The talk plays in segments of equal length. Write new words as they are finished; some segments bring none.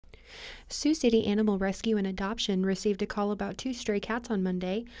Sioux City Animal Rescue and Adoption received a call about two stray cats on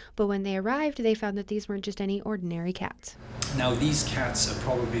Monday, but when they arrived, they found that these weren't just any ordinary cats. Now, these cats are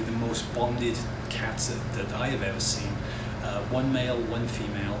probably the most bonded cats that I have ever seen. One male, one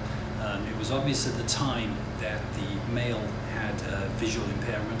female. It was obvious at the time that the male had visual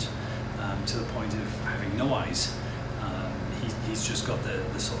impairment to the point of having no eyes. He's just got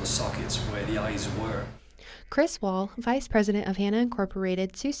the sort of sockets where the eyes were. Chris Wall, Vice President of Hannah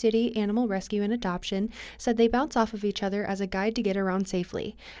Incorporated, Sioux City Animal Rescue and Adoption, said they bounce off of each other as a guide to get around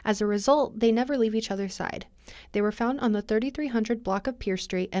safely. As a result, they never leave each other's side. They were found on the 3300 block of Pierce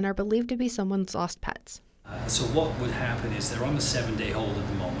Street and are believed to be someone's lost pets. So what would happen is they're on the 7-day hold at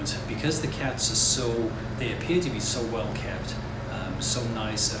the moment. Because the cats are they appear to be so well kept, so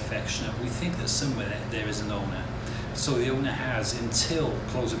nice, affectionate, we think that somewhere there is an owner. So the owner has until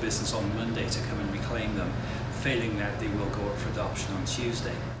close of business on Monday to come and reclaim them. Failing that, they will go up for adoption on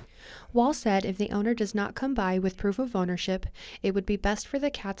Tuesday. Wall said if the owner does not come by with proof of ownership, it would be best for the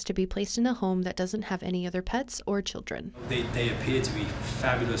cats to be placed in a home that doesn't have any other pets or children. They appear to be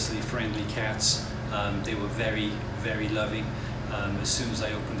fabulously friendly cats. They were very, very loving. As soon as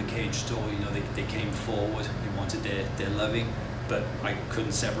I opened the cage door, they came forward. They wanted their loving, but I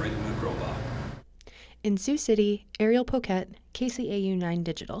couldn't separate them with a crowbar. In Sioux City, Ariel Poquette, KCAU 9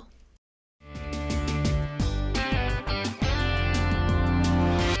 Digital.